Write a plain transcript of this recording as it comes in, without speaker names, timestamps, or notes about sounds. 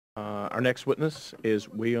Our next witness is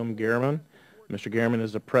William Gehrmann. Mr. Gehrmann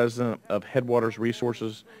is the president of Headwaters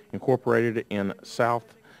Resources Incorporated in South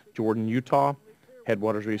Jordan, Utah.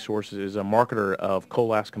 Headwaters Resources is a marketer of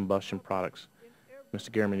coal ash combustion products. Mr.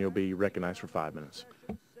 Gehrmann, you'll be recognized for 5 minutes.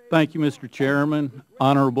 Thank you, Mr. Chairman,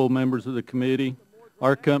 honorable members of the committee.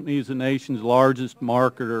 Our company is the nation's largest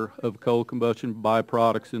marketer of coal combustion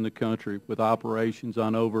byproducts in the country, with operations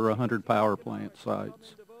on over 100 power plant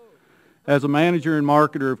sites. As a manager and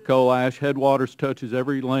marketer of coal ash, Headwaters touches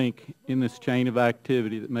every link in this chain of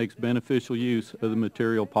activity that makes beneficial use of the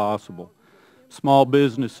material possible. Small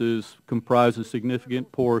businesses comprise a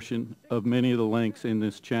significant portion of many of the links in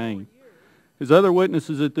this chain. As other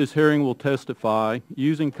witnesses at this hearing will testify,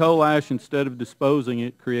 using coal ash instead of disposing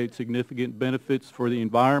it creates significant benefits for the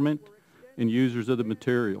environment and users of the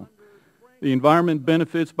material. The environment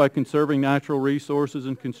benefits by conserving natural resources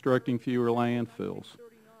and constructing fewer landfills.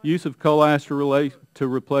 Use of coal ash to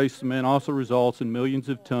replace cement also results in millions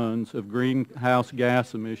of tons of greenhouse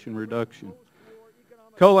gas emission reduction.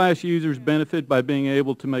 Coal ash users benefit by being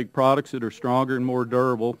able to make products that are stronger and more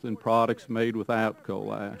durable than products made without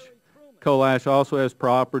coal ash. Coal ash also has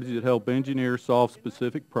properties that help engineers solve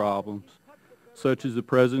specific problems, such as the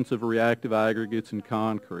presence of reactive aggregates in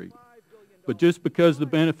concrete. But just because the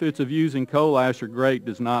benefits of using coal ash are great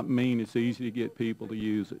does not mean it's easy to get people to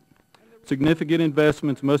use it. Significant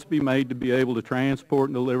investments must be made to be able to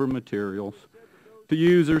transport and deliver materials to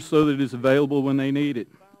users so that it is available when they need it.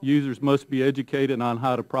 Users must be educated on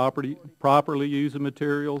how to properly use the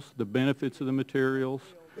materials, the benefits of the materials,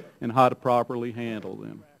 and how to properly handle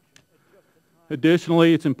them.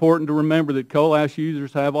 Additionally, it's important to remember that coal ash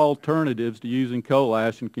users have alternatives to using coal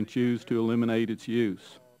ash and can choose to eliminate its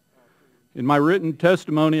use. In my written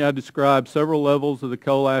testimony, I describe several levels of the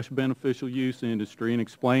coal ash beneficial use industry and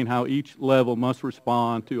explain how each level must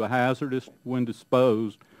respond to a hazardous when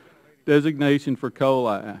disposed designation for coal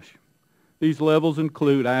ash. These levels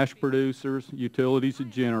include ash producers, utilities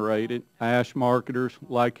that generate it, ash marketers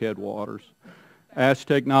like Headwaters, ash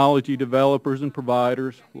technology developers and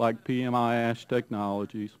providers like PMI Ash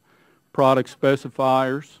Technologies, product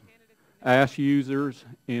specifiers, ash users,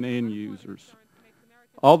 and end users.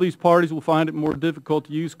 All these parties will find it more difficult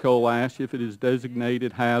to use coal ash if it is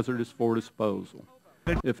designated hazardous for disposal.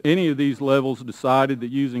 If any of these levels decided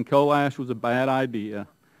that using coal ash was a bad idea,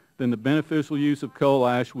 then the beneficial use of coal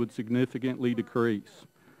ash would significantly decrease.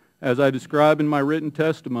 As I describe in my written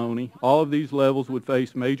testimony, all of these levels would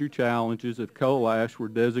face major challenges if coal ash were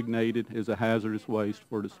designated as a hazardous waste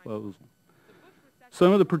for disposal.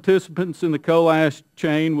 Some of the participants in the coal ash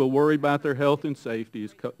chain will worry about their health and safety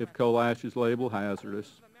if coal ash is labeled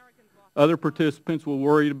hazardous. Other participants will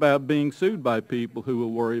worry about being sued by people who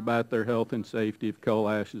will worry about their health and safety if coal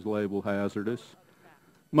ash is labeled hazardous.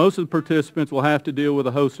 Most of the participants will have to deal with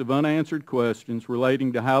a host of unanswered questions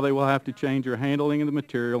relating to how they will have to change their handling of the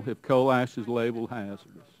material if coal ash is labeled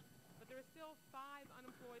hazardous.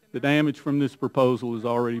 The damage from this proposal is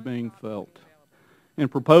already being felt. In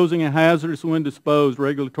proposing a hazardous when disposed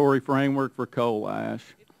regulatory framework for coal ash,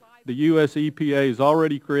 the U.S. EPA has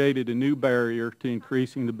already created a new barrier to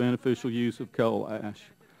increasing the beneficial use of coal ash.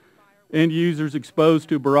 End users exposed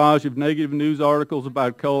to a barrage of negative news articles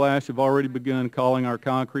about coal ash have already begun calling our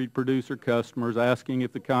concrete producer customers, asking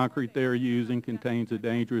if the concrete they are using contains a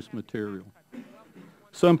dangerous material.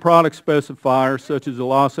 Some product specifiers, such as the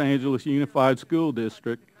Los Angeles Unified School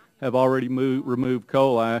District, have already removed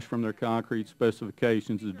coal ash from their concrete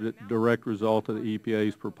specifications as a direct result of the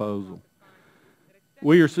EPA's proposal.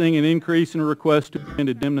 We are seeing an increase in requests to amend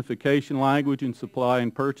indemnification language in supply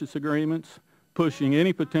and purchase agreements, pushing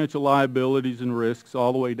any potential liabilities and risks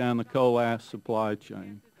all the way down the coal ash supply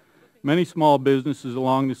chain. Many small businesses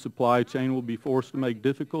along the supply chain will be forced to make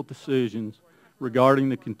difficult decisions regarding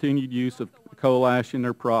the continued use of coal ash in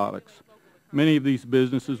their products. Many of these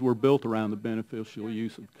businesses were built around the beneficial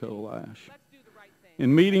use of coal ash.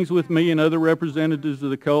 In meetings with me and other representatives of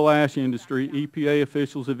the coal ash industry, EPA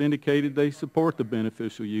officials have indicated they support the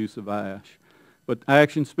beneficial use of ash. But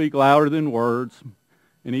actions speak louder than words,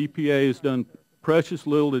 and EPA has done precious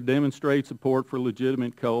little to demonstrate support for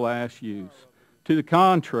legitimate coal ash use. To the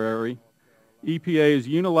contrary, EPA has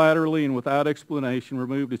unilaterally and without explanation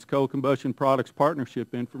removed its coal combustion products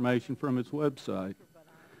partnership information from its website.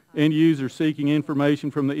 End users seeking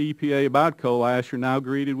information from the EPA about coal ash are now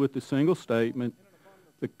greeted with a single statement: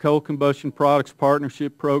 the Coal Combustion Products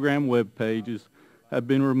Partnership Program web pages have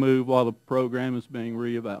been removed while the program is being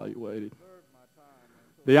reevaluated.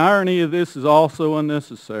 The irony of this is also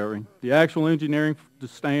unnecessary. The actual engineering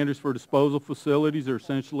standards for disposal facilities are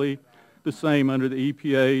essentially the same under the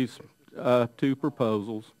EPA's two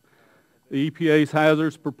proposals. The EPA's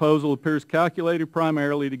hazardous proposal appears calculated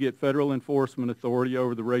primarily to get federal enforcement authority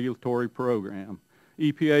over the regulatory program.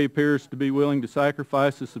 EPA appears to be willing to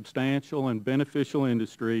sacrifice a substantial and beneficial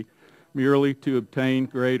industry merely to obtain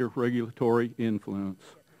greater regulatory influence.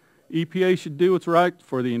 EPA should do what's right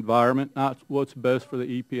for the environment, not what's best for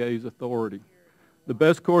the EPA's authority. The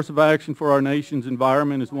best course of action for our nation's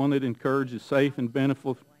environment is one that encourages safe and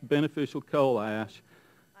beneficial coal ash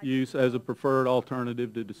use as a preferred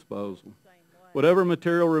alternative to disposal. Whatever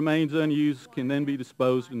material remains unused can then be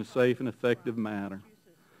disposed in a safe and effective manner.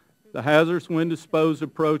 The hazardous when disposed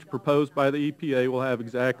approach proposed by the EPA will have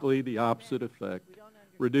exactly the opposite effect,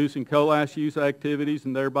 reducing coal ash use activities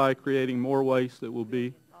and thereby creating more waste that will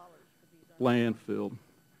be landfilled.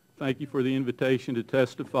 Thank you for the invitation to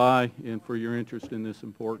testify and for your interest in this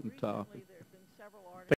important topic.